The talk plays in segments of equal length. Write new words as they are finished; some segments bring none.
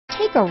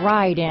Take a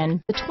ride in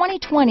the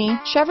 2020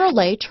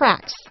 Chevrolet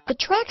Trax. The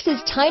Trax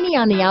is tiny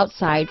on the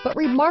outside, but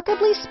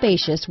remarkably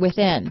spacious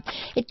within.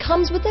 It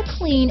comes with a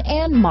clean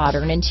and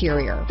modern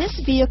interior. This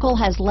vehicle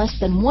has less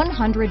than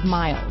 100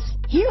 miles.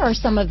 Here are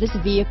some of this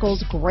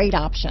vehicle's great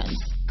options: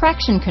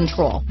 traction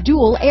control,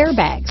 dual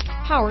airbags,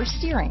 power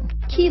steering,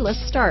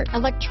 keyless start,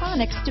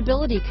 electronic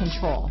stability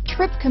control,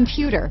 trip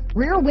computer,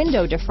 rear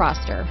window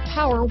defroster,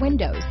 power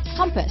windows,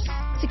 compass,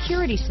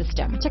 security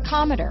system,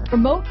 tachometer,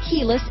 remote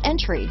keyless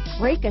entry,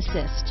 brake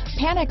assist,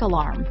 panic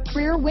alarm,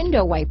 rear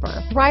window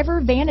wiper,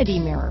 driver vanity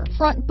mirror,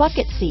 front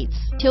bucket seats,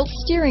 tilt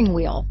steering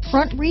wheel,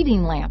 front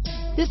reading lamps.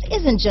 This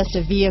isn't just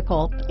a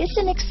vehicle, it's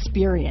an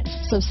experience.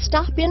 So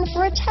stop in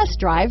for a test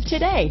drive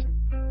today.